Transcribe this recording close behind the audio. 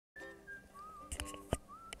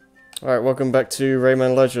Alright, welcome back to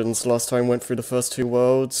Rayman Legends. Last time went through the first two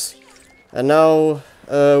worlds. And now,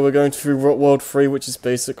 we're going through World 3, which is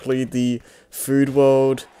basically the food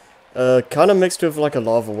world. Kinda mixed with like a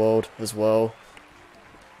lava world as well.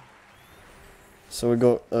 So we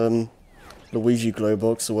got, Luigi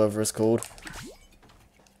Glowbox, or whatever it's called.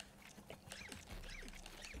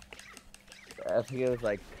 I think it was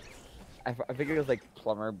like, I think it was like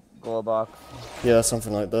plumber glow box. Yeah,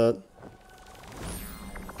 something like that.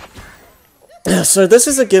 So this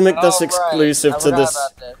is a gimmick that's exclusive to this.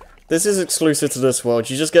 This is exclusive to this world.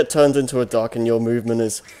 You just get turned into a duck and your movement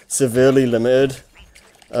is severely limited.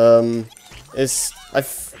 I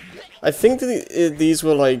think these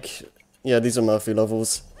were like, yeah, these are Murphy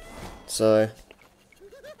levels. So.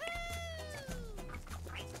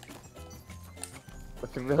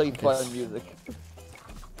 With some really fun music.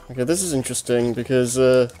 Okay, this is interesting because,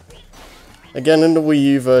 again, in the Wii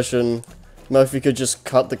U version, Murphy could just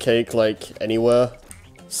cut the cake, like, anywhere.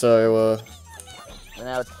 So, And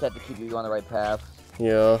now it's set to keep you on the right path.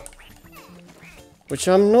 yeah. Which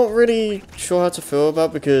I'm not really sure how to feel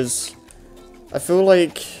about because I feel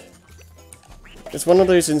like it's one of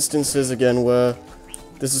those instances, again, where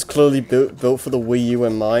this is clearly built for the Wii U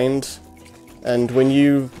in mind. And when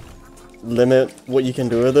you limit what you can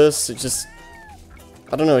do with this, it just,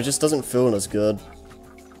 I don't know, it just doesn't feel as good.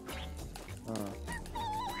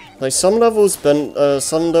 Like, some levels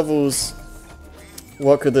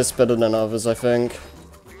work with this better than others, I think.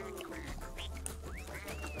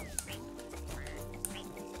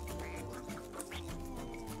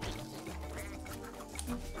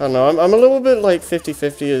 I don't know, I'm a little bit like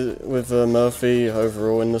 50-50 with Murphy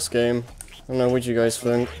overall in this game. I don't know, what do you guys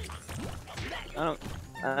think? I don't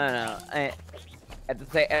know. At the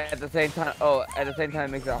same time,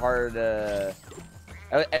 it makes it harder to.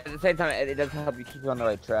 At the same time, it does help you keep you on the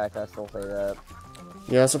right track. I still say that.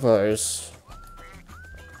 Yeah, I suppose.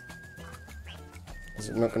 Is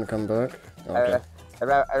it not gonna come back? Oh, okay.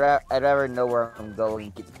 I'd rather know where I'm going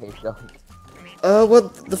and keep the pace going.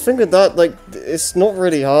 Well, the thing with that, like, it's not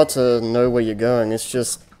really hard to know where you're going. It's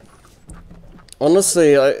just,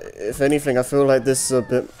 honestly, if anything, I feel like this is a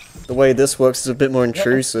bit, the way this works is a bit more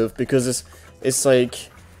intrusive because it's like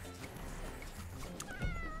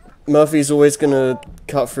Murphy's always gonna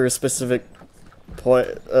cut through a specific point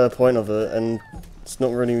of it, and it's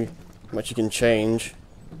not really much you can change.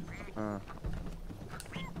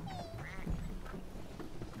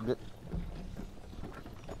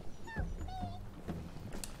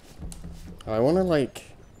 I wanna like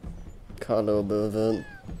cut a little bit of it.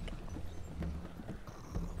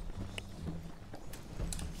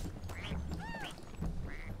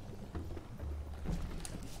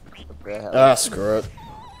 Ah, screw it.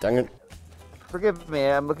 Dang it. Forgive me.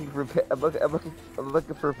 I'm looking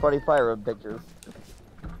for funny fire room pictures.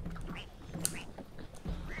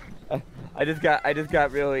 I just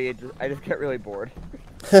got really bored.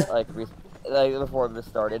 like before this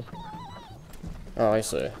started. Oh, I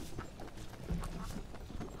see.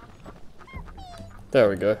 There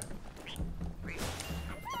we go.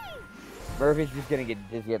 Murphy's just gonna get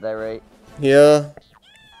dizzy at that rate. Yeah.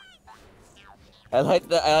 I like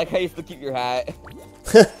how you still keep your hat.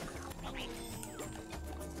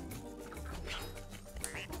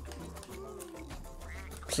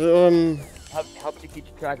 So, Helps you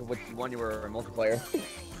keep track of which one you were in multiplayer.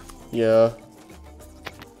 yeah.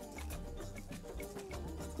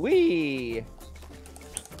 Whee!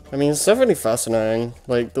 I mean, it's definitely fascinating.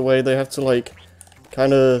 Like, the way they have to, like,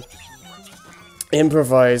 kind of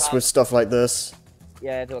improvise with stuff like this.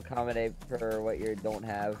 Yeah, to accommodate for what you don't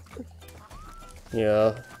have.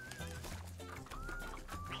 Yeah.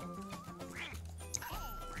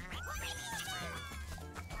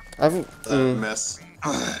 Mess.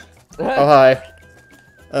 Oh, hi.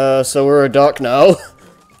 So we're a duck now.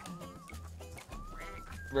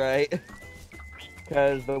 Right.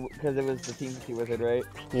 Because it was the Team Sea Wizard, right?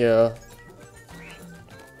 Yeah.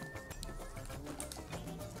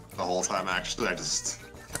 The whole time, actually, I just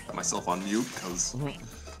got myself on mute, because...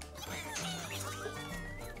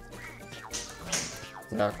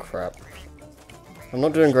 Ah, crap. I'm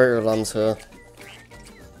not doing great with runs here.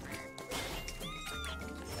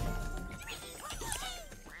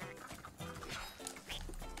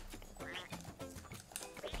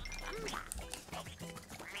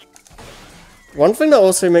 One thing that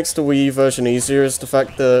also makes the Wii U version easier is the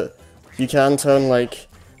fact that you can turn, like,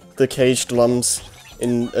 the caged lums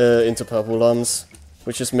into purple lums,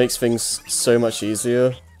 which just makes things so much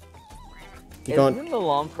easier. Isn't the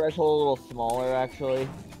lum threshold a little smaller, actually?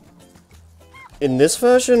 In this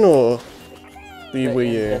version, or the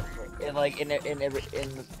Wii U? In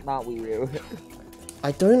not Wii U.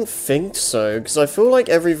 I don't think so, because I feel like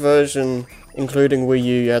every version, including Wii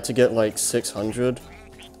U, you had to get like 600.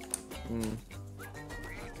 I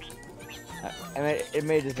mean, it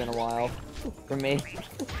may have just been a while for me.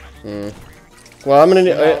 Well, I'm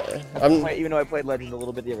Even though I played Legend a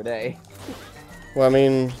little bit the other day. Well, I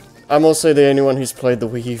mean, I'm also the only one who's played the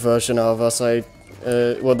Wii U version out of us. Well,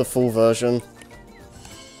 the full version.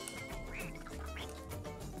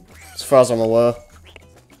 As far as I'm aware.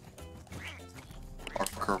 Are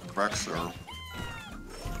correct, sir.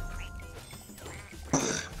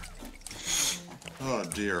 Oh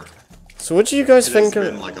dear. So what do you guys think It's of...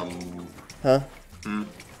 been like a... Huh?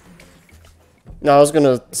 No, I was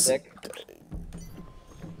gonna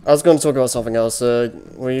talk about something else. What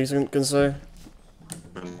were you gonna say?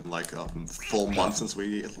 Been like a full month since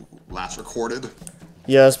we last recorded.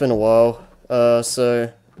 Yeah, it's been a while.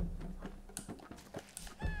 So...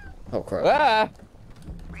 Oh crap. Ah!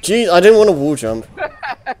 Jeez, I didn't want to wall jump.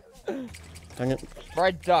 Dang it.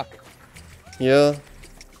 Fried duck. Yeah.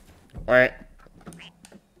 Alright.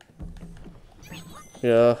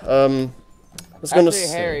 Yeah, I was gonna Actually,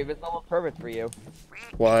 say... Harry, but it's almost perfect for you.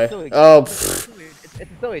 Why? Silly Oh, duck. It's a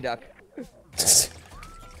silly duck.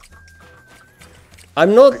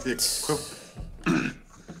 I'm not... Like the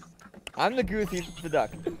I'm the goose, he's the duck.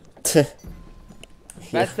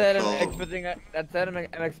 That said, I'm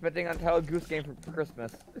expecting a Untitled Goose Game for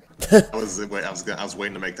Christmas. I was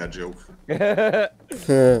waiting to make that joke.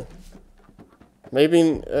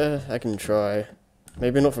 Maybe, I can try.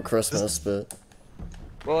 Maybe not for Christmas, but...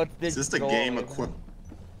 Well, it's Is this the game equipped?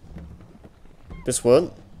 This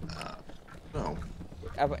what? No.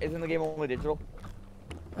 Isn't the game only digital?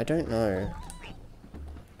 I don't know.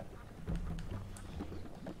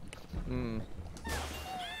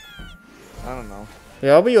 I don't know.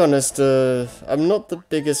 Yeah, I'll be honest, I'm not the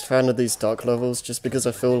biggest fan of these dark levels, just because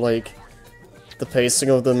I feel like the pacing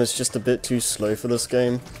of them is just a bit too slow for this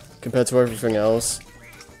game, compared to everything else.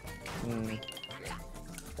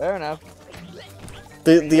 Fair enough.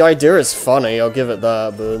 The idea is funny, I'll give it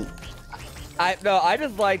that, but... I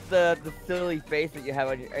just like the silly face that you have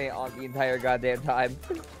on the entire goddamn time.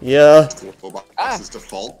 Yeah. This is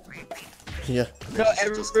default. Yeah. So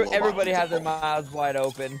everybody has their mouths wide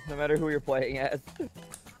open, no matter who you're playing as.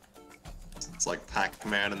 It's like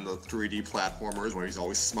Pac-Man in the 3D platformers where he's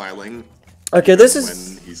always smiling. Okay, this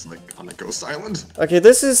is... When he's like on a ghost island. Okay,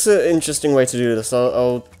 this is an interesting way to do this.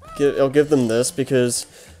 I'll give them this, because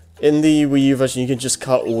in the Wii U version you can just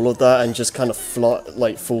cut all of that and just kind of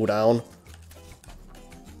fall down.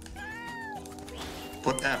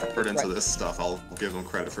 Put effort into this stuff, I'll give them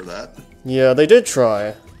credit for that. Yeah, they did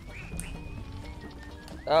try.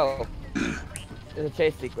 Oh. It's a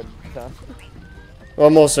chase sequence, huh? Well,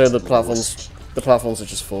 more so the platforms are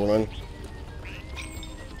just falling.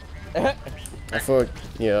 I thought,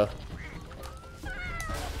 yeah.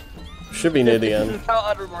 Should be near the This end. is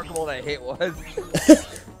how unremarkable that hit was.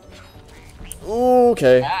 Ooh,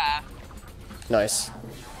 okay. Ah. Nice.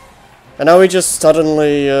 And now we just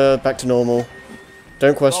suddenly, back to normal.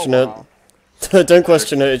 Don't question wow. it. Don't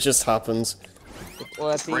question it, it just happens. Well,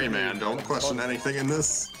 that's Rayman, don't question anything in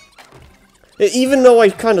this. Even though I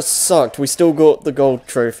kind of sucked, we still got the gold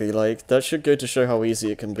trophy. Like, that should go to show how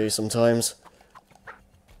easy it can be sometimes.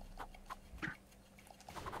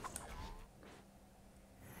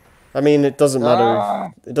 I mean, it doesn't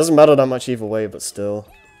matter. It doesn't matter that much either way, but still.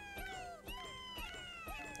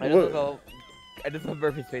 I just love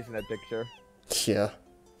Murphy's face in that picture. Yeah.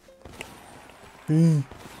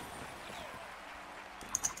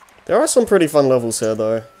 There are some pretty fun levels here,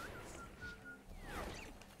 though.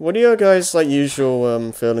 What are your guys' like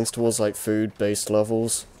usual feelings towards like food-based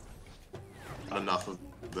levels? Enough of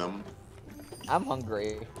them. I'm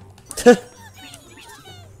hungry. One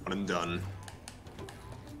and done.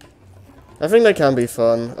 I think they can be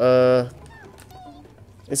fun.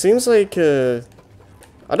 It seems like I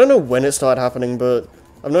don't know when it started happening, but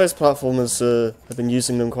I've noticed platformers have been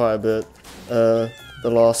using them quite a bit the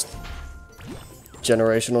last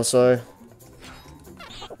generation or so.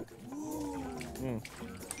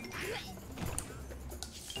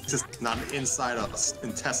 It's just not inside a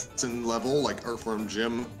intestine level like Earthworm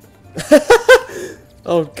Jim.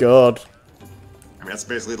 Oh god. I mean, that's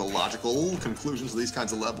basically the logical conclusion to these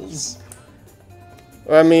kinds of levels.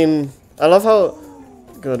 I mean, I love how...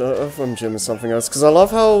 God, Earthworm Jim is something else, because I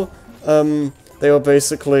love how they were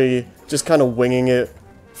basically just kind of winging it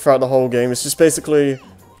throughout the whole game. It's just basically,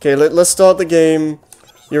 okay, let's start the game.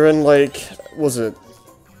 You're in, like, what was it?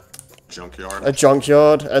 Junkyard. A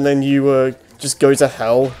junkyard, and then you just go to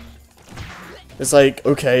hell. It's like,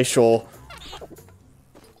 okay, sure.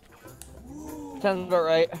 Sounds about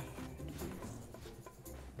right.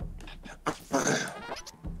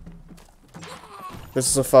 This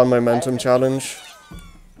is a fun momentum challenge.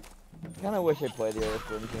 I kind of wish I played the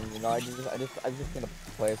Earthworm Jim. You know, I just gonna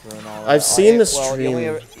play through and all that. I've seen the Well,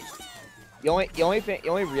 stream. the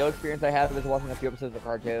only real experience I have is watching a few episodes of the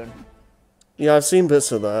cartoon. Yeah, I've seen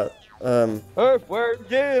bits of that. Earthworm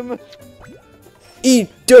Jim.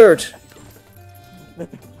 Eat dirt.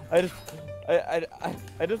 I just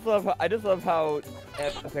love how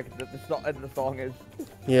epic the song is.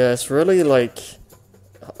 Yeah, it's really like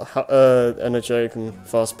energetic and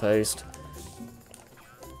fast-paced.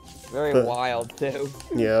 Very But- wild too.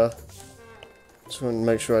 Yeah. Just want to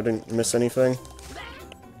make sure I didn't miss anything.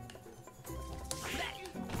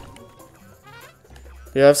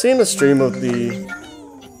 Yeah, I've seen the stream of the...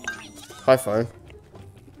 Hi, phone.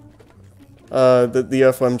 The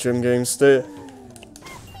Earthworm Jim games. They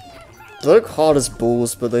look hard as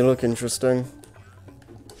balls, but they look interesting.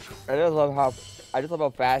 I just love how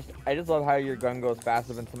your gun goes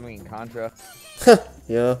faster than something in Contra.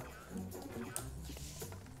 Yeah.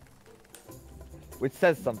 Which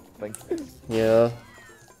says something. Yeah.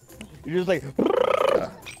 You're just like...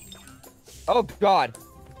 Oh god!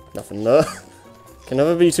 Nothing there. Can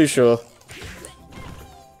never be too sure.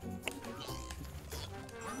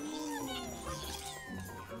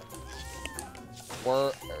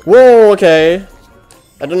 Whoa, okay.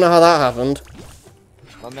 I don't know how that happened.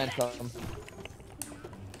 Momentum.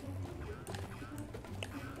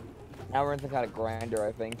 Now we're in some kind of grinder,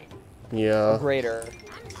 I think. Yeah. Or greater.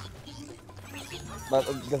 But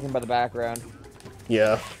guessing by the background.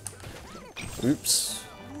 Yeah. Oops.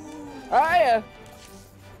 Ah, yeah!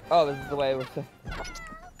 Oh, this is the way we're...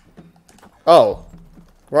 Oh.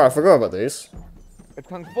 Right, I forgot about these. A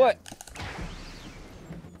kung foot!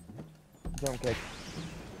 Don't kick.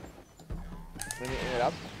 Maybe it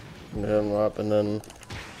up? And then up and then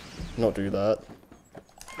not do that.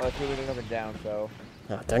 Oh, it's really up and down, so...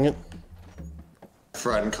 Ah, dang it.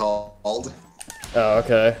 Friend called. Oh,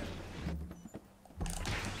 okay.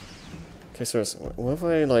 Okay, so what if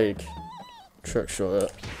I, like, trick shot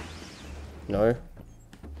it? No?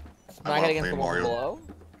 Smack it against the wall Mario. below?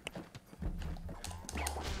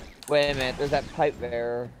 Wait a minute, there's that pipe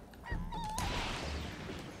there.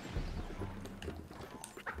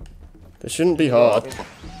 This shouldn't be hard.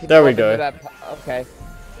 There we go. Okay.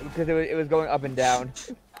 Because it was going up and down.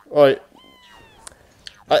 Right.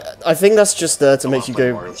 I think that's just there to make you Play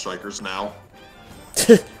go... Mario Strikers now.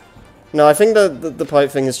 No, I think the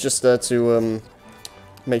pipe thing is just there to,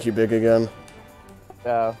 make you big again.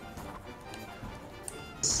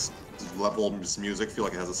 This level of music feel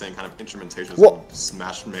like it has the same kind of instrumentation as What? the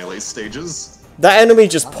Smash Melee stages. That enemy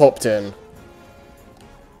just popped in.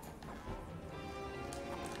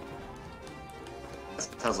 It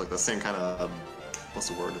has like the same kind of, what's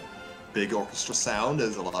the word? Big orchestra sound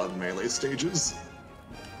as a lot of Melee stages.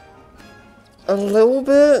 A little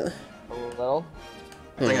bit? A little.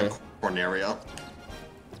 I think in Corneria.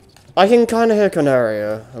 I can kind of hear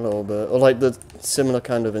Canaria a little bit, or like the similar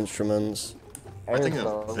kind of instruments. I think Star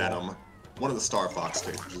of Wolf. Venom. One of the Star Fox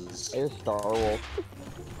stages. There's Star Wolf.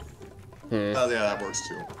 Oh yeah, that works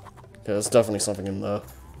too. Yeah, there's definitely something in there.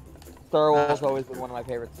 Star Wolf's always been one of my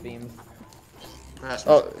favorite themes. Smash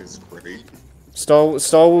Oh. music is great.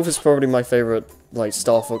 Star Wolf is probably my favorite, like,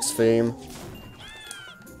 Star Fox theme.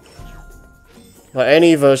 Like,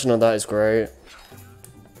 any version of that is great.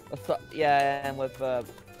 Yeah, and with yeah,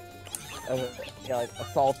 like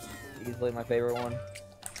Assault, easily my favorite one.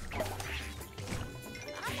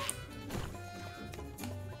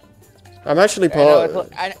 I'm actually I know,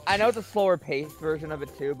 part... I know it's a slower paced version of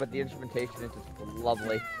it too, but the instrumentation is just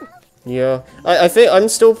lovely. Yeah. I think I'm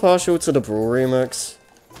still partial to the Brawl remix.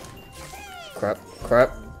 Crap.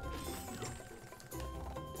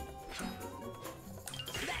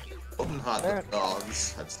 Open hot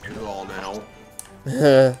dogs. I've seen it all now.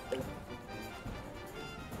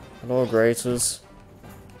 Hello, Graters.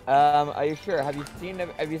 Are you sure? Have you seen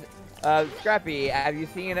Scrappy, have you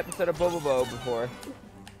seen an episode of Bobobo before?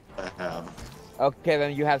 I have. Okay,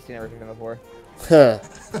 then you have seen everything before. Huh.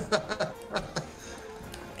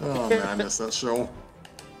 Oh man, I miss that show.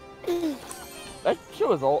 That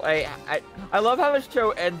show is old. I love how the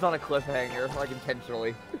show ends on a cliffhanger, like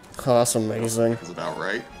intentionally. Oh, that's amazing. That's about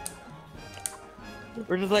right.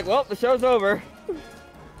 We're just like, well, the show's over.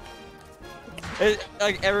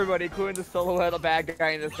 Like everybody, including the silhouette, the bad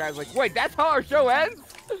guy, and this guy's like, wait, that's how our show ends?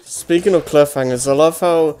 Speaking of cliffhangers, I love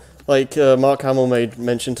how, like, Mark Hamill made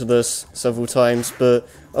mention to this several times, but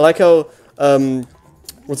I like how,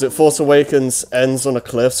 was it Force Awakens ends on a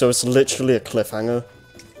cliff, so it's literally a cliffhanger.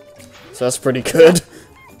 So that's pretty good.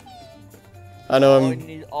 I know All I'm. we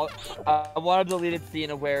need- all- I want a deleted scene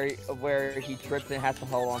of where he trips and has to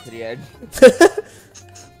hold on to the edge.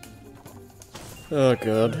 Oh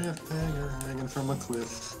god. You're hanging from a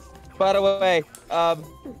cliff. By the way,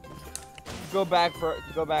 go back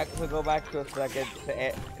to a second.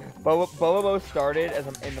 Bobo started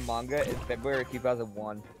in the manga in February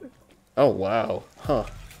 2001. Oh wow. Huh.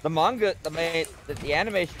 The manga, the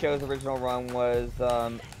anime show's original run was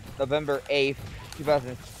November 8th,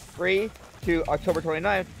 2003 to October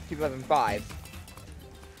 29th, 2005.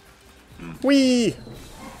 Wee.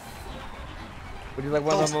 Which is like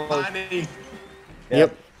one of the most. Funny. Yeah,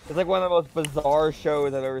 Yep. it's like one of the most bizarre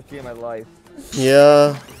shows I've ever seen in my life.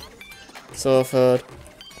 Yeah. So I've heard.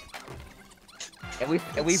 And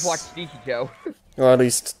we've watched Nichijou. Or at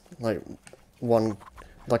least like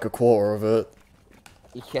a quarter of it.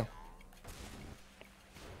 Yeah.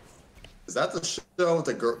 Is that the show with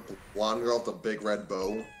the blonde girl with the big red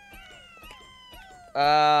bow?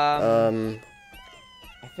 I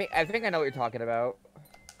think I know what you're talking about.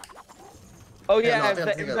 Oh yeah, no, I it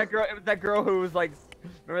was think that girl. It was that girl who was like,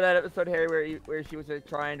 remember that episode, Harry, where she was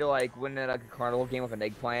trying to like win like a carnival game with an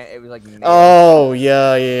eggplant? It was like. Oh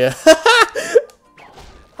yeah, yeah.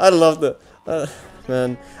 I love that.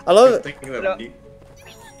 Man, I love it. Thinking of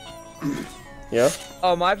Yeah.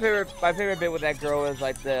 Oh, my favorite bit with that girl is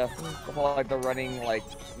like the running like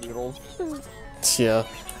noodles. Yeah.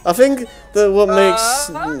 I think that what makes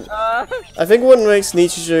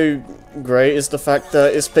Nichijou great is the fact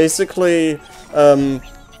that it's basically an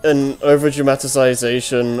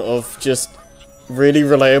over-dramatization of just really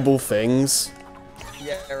relatable things.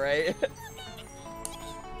 Yeah, right.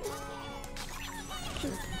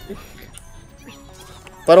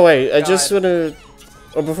 By the way, I just want to,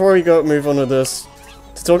 before we move on to this,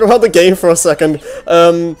 to talk about the game for a second.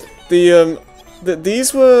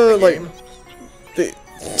 These were like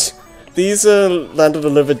these Land of the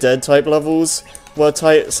Living Dead type levels were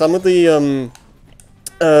some of the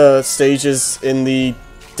stages in the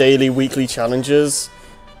daily, weekly challenges,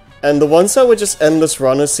 and the ones that were just endless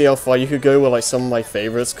runners, see how far you could go, were like some of my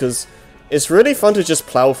favorites because it's really fun to just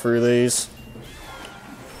plow through these.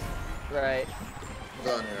 Right.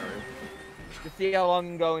 Done, Harry. To see how long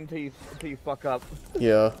you can go until you fuck up.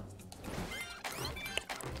 Yeah.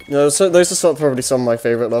 No, so those are probably some of my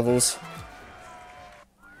favorite levels.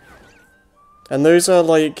 And those are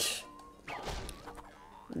like...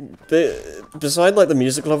 beside like the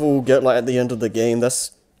music level we'll get like at the end of the game,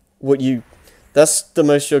 that's the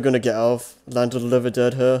most you're gonna get out of Land of the Living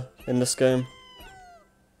Dead here in this game.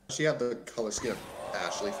 She had the color scheme of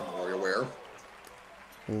Ashley from WarioWare.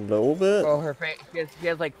 A little bit? Oh, her face. She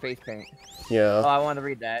has like face paint. Yeah. Oh, I want to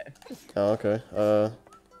read that. Oh, okay.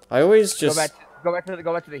 I always just... Go back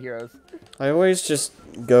to the heroes. I always just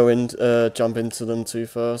jump into them too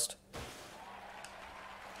first.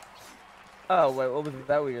 Oh, wait, what was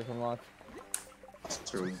that we just unlocked?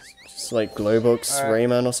 Just like Glowbox,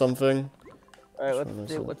 Rayman or something. Alright,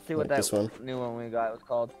 let's see what that this one. new one we got was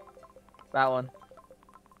called. That one.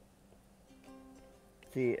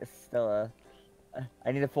 Let's see, Stella.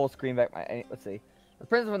 I need a full screen back. Let's see. The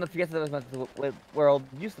princess when the Fiesta was meant to the world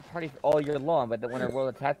used to party all year long, but when her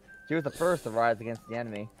world attacked, she was the first to rise against the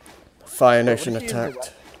enemy. Fire Nation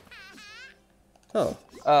attacked. Oh.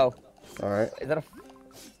 Oh. Alright. Is that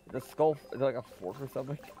the skull? Is it like a fork or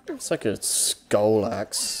something? It's like a skull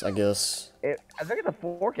axe, I guess. I think it's a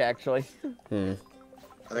fork actually. Hmm.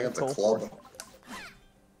 I think it's a club.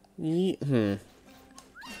 Hmm.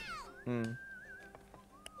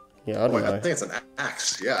 Yeah, I don't know. I think it's an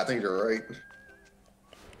axe. Yeah, I think you're right.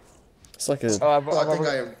 It's like a...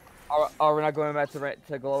 We're not going back to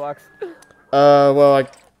Glowbox? well, I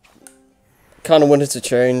kind of wanted to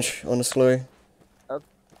change, honestly.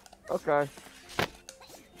 Okay.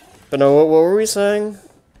 But no, what were we saying?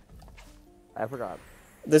 I forgot.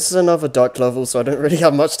 This is another duck level, so I don't really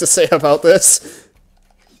have much to say about this.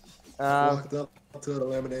 Walked up to the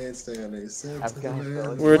lemonade stand.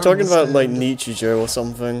 We were talking about, like, Nichijou or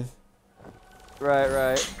something.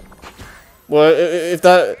 Right. Well, if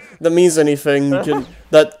that means anything,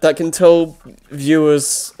 that can tell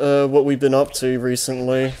viewers what we've been up to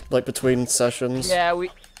recently, like between sessions. Yeah,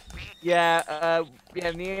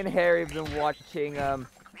 me and Harry have been watching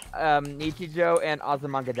Nichijou and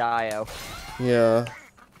Azumangadayo. Yeah.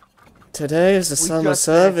 Today is a summer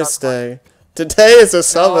service day. Today is a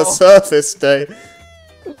summer service day.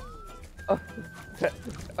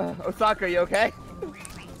 Osaka, you okay?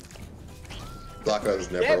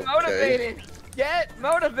 Osaka's never Get motivated! okay. Get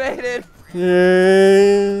motivated!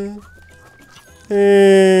 Hmm.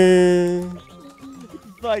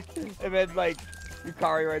 Like, and then like,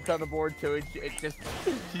 Yukari writes on the board too, and it just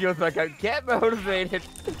she goes like, I get motivated.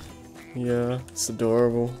 Yeah, it's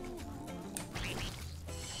adorable.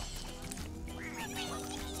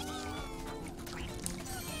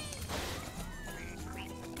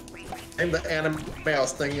 And the anime I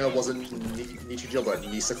was thinking of wasn't Nichijou, but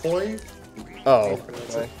Nisekoi. Oh.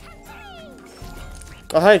 Okay.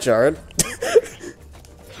 Oh, hi, Jared.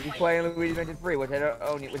 You playing Luigi's Mansion 3, which I don't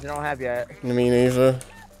own, which I don't have yet. Me neither.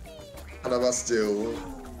 None of us do.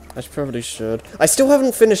 I probably should. I still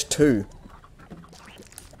haven't finished 2.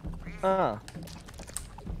 I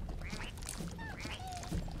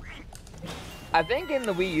think in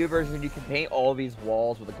the Wii U version you can paint all these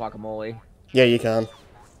walls with the guacamole. Yeah, you can.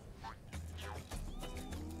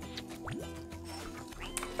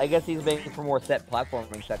 I guess he's making for more set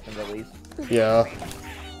platforming sections at least. Yeah.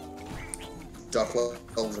 Duck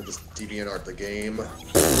levels are just DeviantArt the game.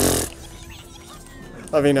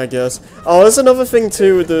 I mean, I guess. Oh, there's another thing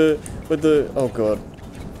too with the. Oh god.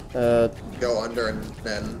 Go under and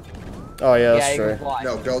then. Oh yeah, that's true.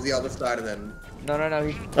 No, go the other side and then. No.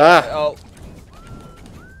 Ah. Oh.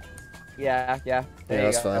 Yeah. There Yeah,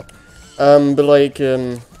 you that's go. fine. But like,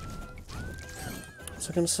 what's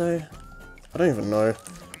I gonna say? I don't even know.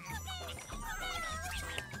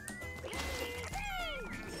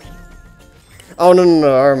 Oh,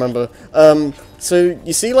 no, I remember. So,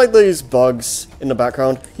 you see, like, those bugs in the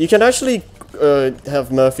background? You can actually,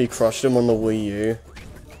 have Murphy crush them on the Wii U.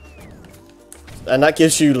 And that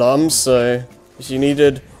gives you lums, so if you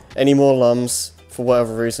needed any more lums, for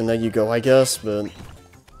whatever reason, there you go, I guess, but...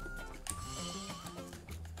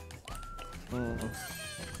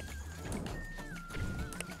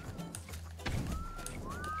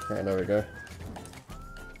 Alright, there we go.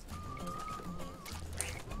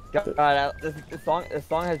 God, this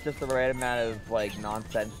song has just the right amount of like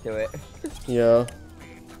nonsense to it. Yeah.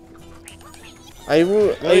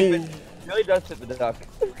 Really does fit the duck.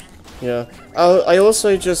 Yeah. I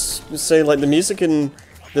also just say like the music in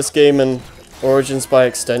this game and Origins by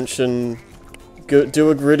extension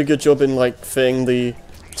do a really good job in like fitting the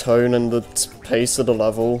tone and the pace of the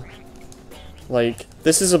level. Like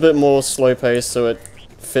this is a bit more slow paced, so it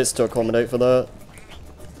fits to accommodate for that.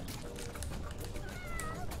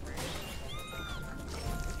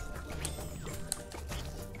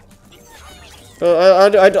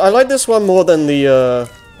 I like this one more than the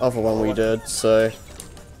other one we did. So.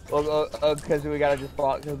 Well, because we gotta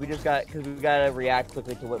gotta react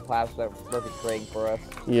quickly to what Plav's perfect creating for us.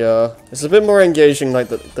 Yeah, it's a bit more engaging like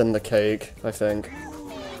than the cake, I think.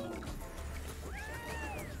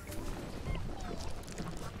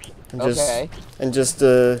 And just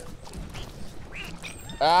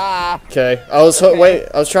Ah. Okay, I was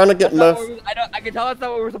trying to get Murphy. I can tell that's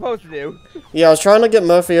not what we were supposed to do. Yeah, I was trying to get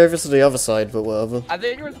Murphy over to the other side, but whatever. I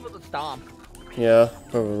think you were supposed to stomp. Yeah,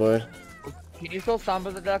 probably. Can you still stomp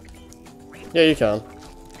as a duck? Yeah, you can.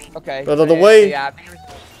 Okay. But the way. Yeah,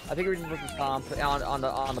 I think we were supposed to stomp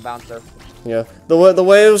on the bouncer. Yeah, the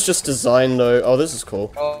way it was just designed though. Oh, this is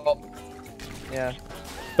cool. Oh. Yeah.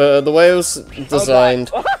 But the way it was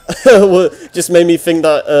designed just made me think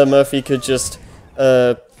that Murphy could just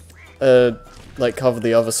like cover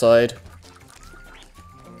the other side.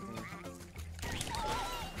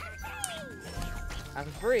 I'm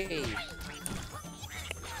free.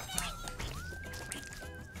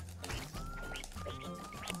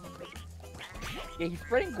 Yeah, he's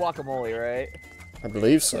spreading guacamole, right? I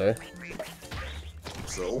believe so.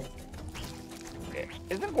 So?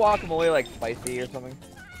 Isn't guacamole like spicy or something?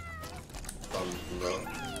 No.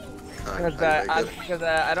 Because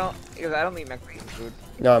I don't eat Mexican food.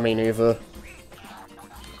 No, me neither.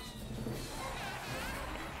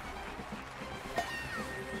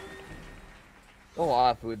 A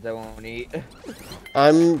lot of foods I won't eat.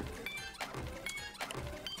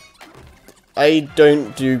 I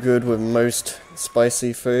don't do good with most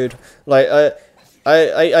spicy food. Like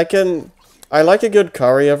I like a good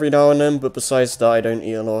curry every now and then, but besides that, I don't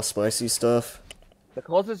eat a lot of spicy stuff. The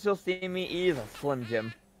closest you'll see me eat is a Slim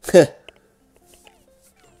Jim.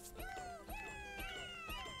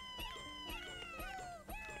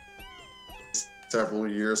 Several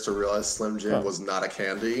years to realize Slim Jim was not a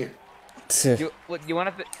candy.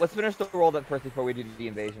 Let's finish the world up first before we do the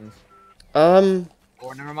invasions. Or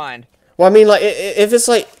never mind. Well, I mean, like, if it's,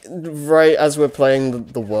 like, right as we're playing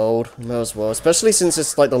the world, might as well. Especially since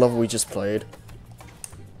it's, like, the level we just played.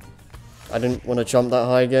 I didn't want to jump that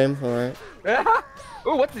high game, alright.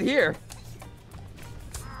 Ooh, what's in here?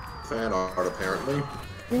 Fan art, apparently.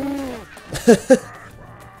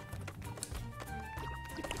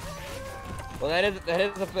 Well, that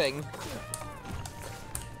is a thing.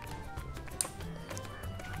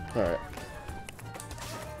 Alright.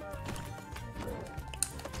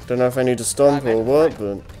 Don't know if I need to stomp or what,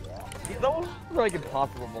 but... These levels are like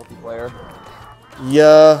impossible multiplayer.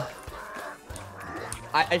 Yeah.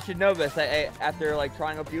 I should know this. After like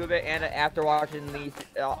trying a few of it, and after watching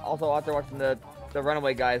also after watching the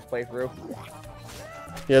Runaway guys playthrough.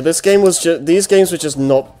 Yeah, this game was just... These games were just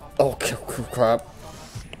not... Oh, crap.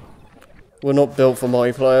 We're not built for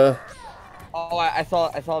multiplayer. Oh, I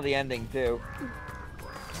saw the ending too.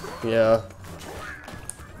 Yeah.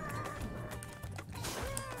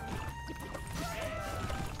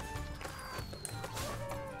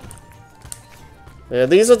 Yeah,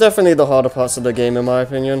 these are definitely the harder parts of the game, in my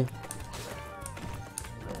opinion.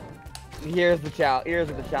 Here's where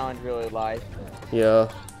the challenge really lies. Yeah.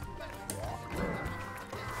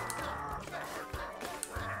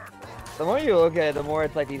 The more you look at it, the more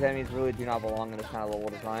it's like these enemies really do not belong in this kind of level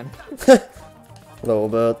design. A little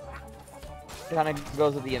bit. Kind of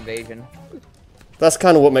goes with the invasion. That's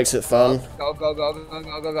kind of what makes it fun. Go, go, go, go,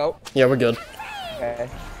 go, go, go. Yeah, we're good. Okay.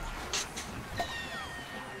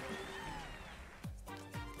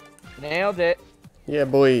 Nailed it. Yeah,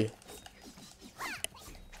 boy.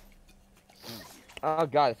 Oh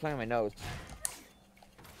god, it's stuck in my nose.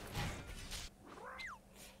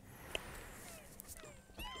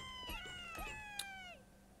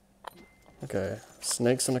 Okay,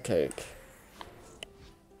 snakes on a cake.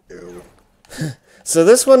 Ew. So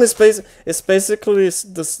this one is basically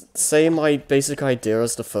the same basic idea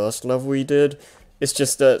as the first level we did. It's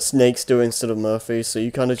just that snakes do it instead of Murphy, so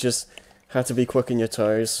you kind of just have to be quick on your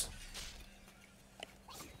toes.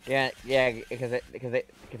 Yeah, because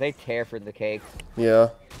they tear for the cake. Yeah.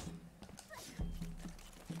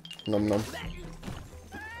 Nom nom.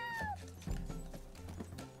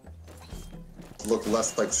 Look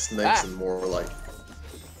less like snakes and more like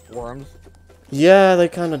Worms. Yeah, they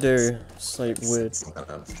kind of do. It's like weird. some kind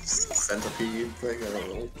of centipede thing. I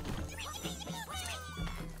don't know.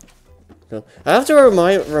 Yeah. I have to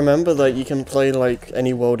remember that you can play like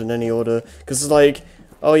any world in any order, because it's like,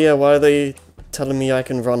 oh yeah, why are they telling me I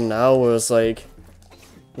can run now? Whereas like,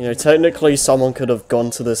 you know, technically someone could have gone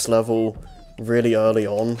to this level really early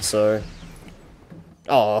on, so...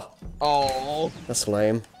 Aw. Oh. That's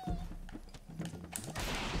lame.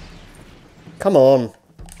 Come on.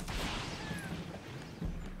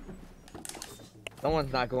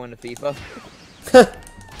 Someone's not going to FIFA.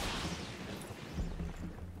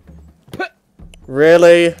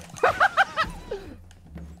 Really?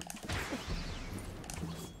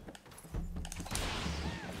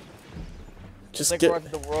 Just It's like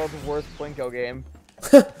watching the world's worst Plinko game.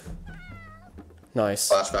 Nice.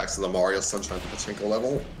 Flashbacks to the Mario Sunshine Pachinko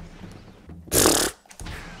level.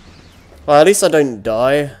 Well, at least I don't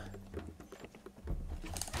die.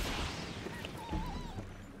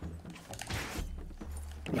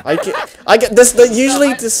 I get this. That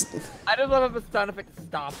usually this. I just love if a sound effect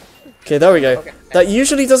stops. Okay, there we go. Okay. That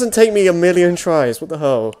usually doesn't take me a million tries. What the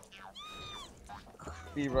hell?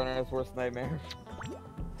 Speedrunner's worst nightmare.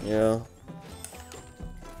 Yeah.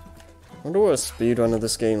 Wonder what a speedrun of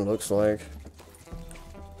this game looks like.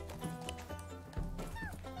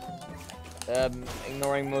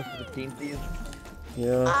 Ignoring most of the teensies.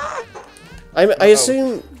 Yeah. I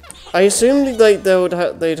assume like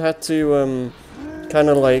they'd have to kind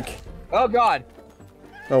of like. Oh god.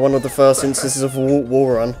 One of the first instances of wall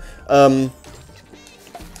run. I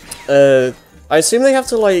assume they have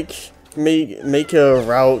to like make a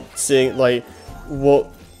route seeing like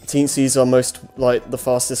what teensies are most like the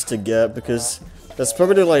fastest to get, because there's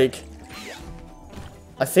probably like,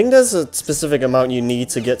 I think there's a specific amount you need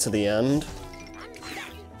to get to the end.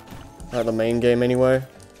 Like the main game anyway.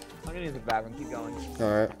 I'm gonna use the bathroom, keep going.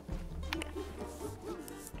 Alright.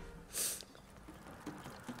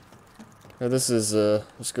 Now this is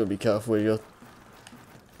just gotta be careful with your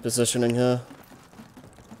positioning here.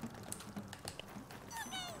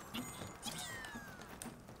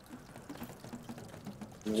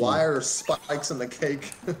 Why are spikes in the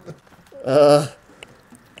cake?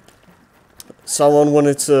 Someone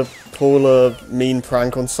wanted to pull a mean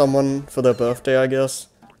prank on someone for their birthday, I guess.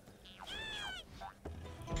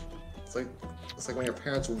 It's like when your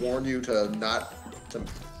parents warn you to not to.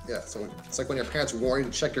 Yeah, so it's like when your parents warn you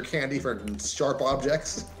to check your candy for sharp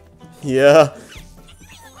objects. Yeah.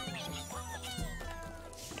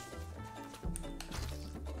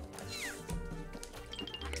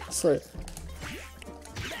 So,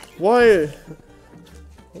 why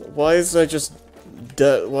is there just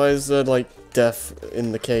why is there like death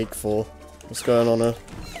in the cake for? What's going on here?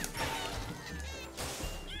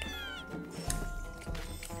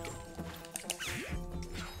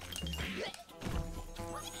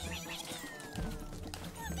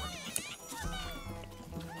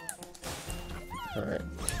 Alright.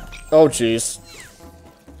 Oh, jeez.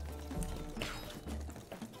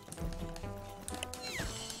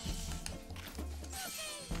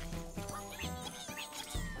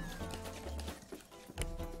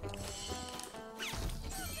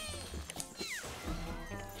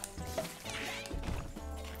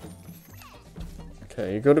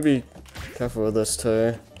 Okay, you gotta be careful with this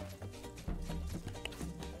too.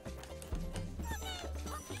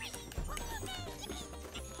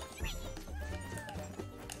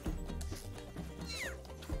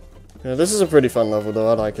 Yeah, this is a pretty fun level though,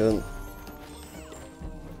 I like it.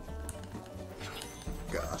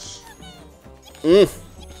 Gosh.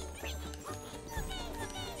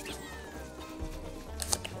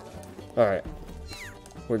 Alright.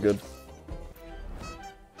 We're good.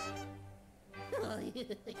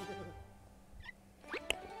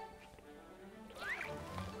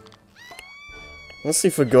 I honestly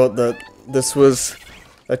forgot that this was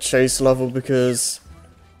a chase level because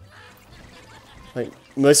like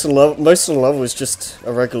most of the level is just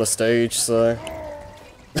a regular stage, so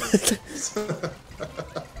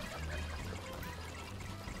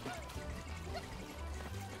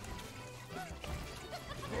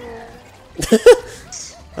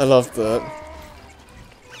I love that.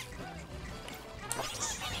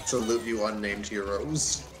 Salute you unnamed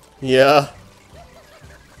heroes. Yeah.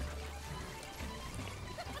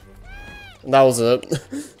 And that was it.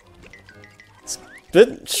 It's a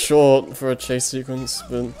bit short for a chase sequence,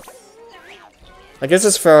 but I guess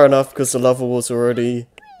it's fair enough because the level was already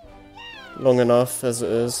long enough as it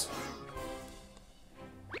is.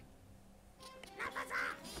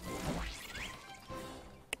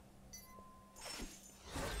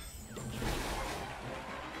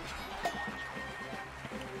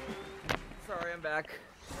 Sorry, I'm back.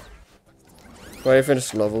 Well, I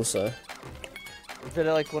finished the level, so. Is it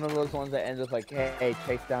like one of those ones that ends with like, hey,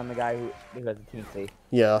 chase down the guy who has a teensy?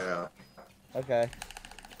 Yeah. Yeah. Okay.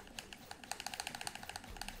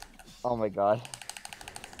 Oh my god.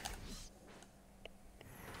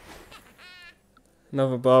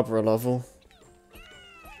 Another Barbara level.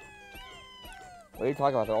 What are you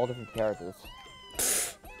talking about? They're all different characters.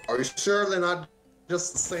 Are you sure they're not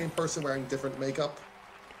just the same person wearing different makeup?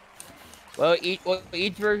 Well,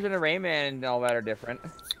 each version of Rayman and all that are different.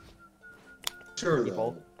 Sure,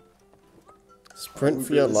 People. though. Sprint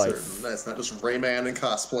for your life. Certain. That's not just Rayman and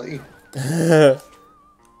cosplay. I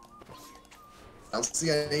don't see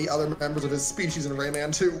any other members of his species in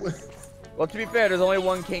Rayman 2. Well, to be fair, there's only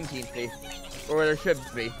one King Teensy. Or there should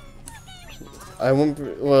be. I won't.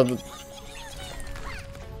 Well.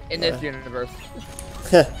 In this universe.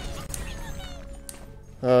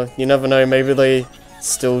 You never know. Maybe they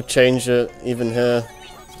still change it even here.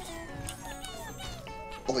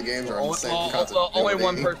 All the games are in the same Well, concept. only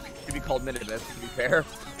one person should be called Minimus, to be fair.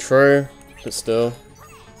 True, but still.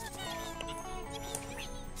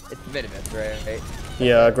 It's Minimus, right?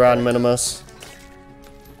 Yeah, Grand Minimus.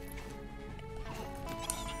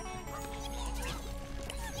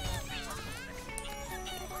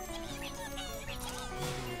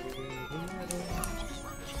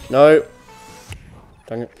 No.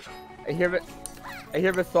 Dang it. I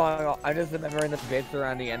hear the song. I'm just remembering the bits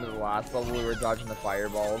around the end of the last level we were dodging the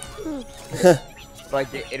fireballs.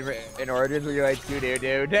 Like in Origins where you're like do do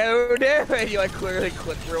do do do, and you like clearly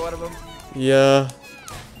clip through one of them. Yeah.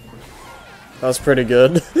 That was pretty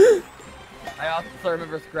good. I also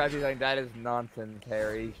remember Scrappy like that is nonsense,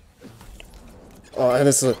 Harry. Oh, and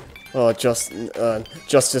it's a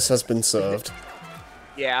justice has been served.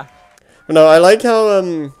 Yeah. But no, I like how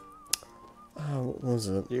oh, what was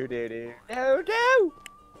it? Do do do do do.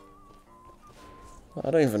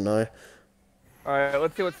 I don't even know. All right,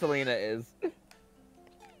 let's see what Selena is.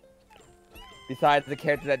 Besides the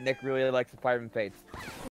character that Nick really likes, the Fireman Fates.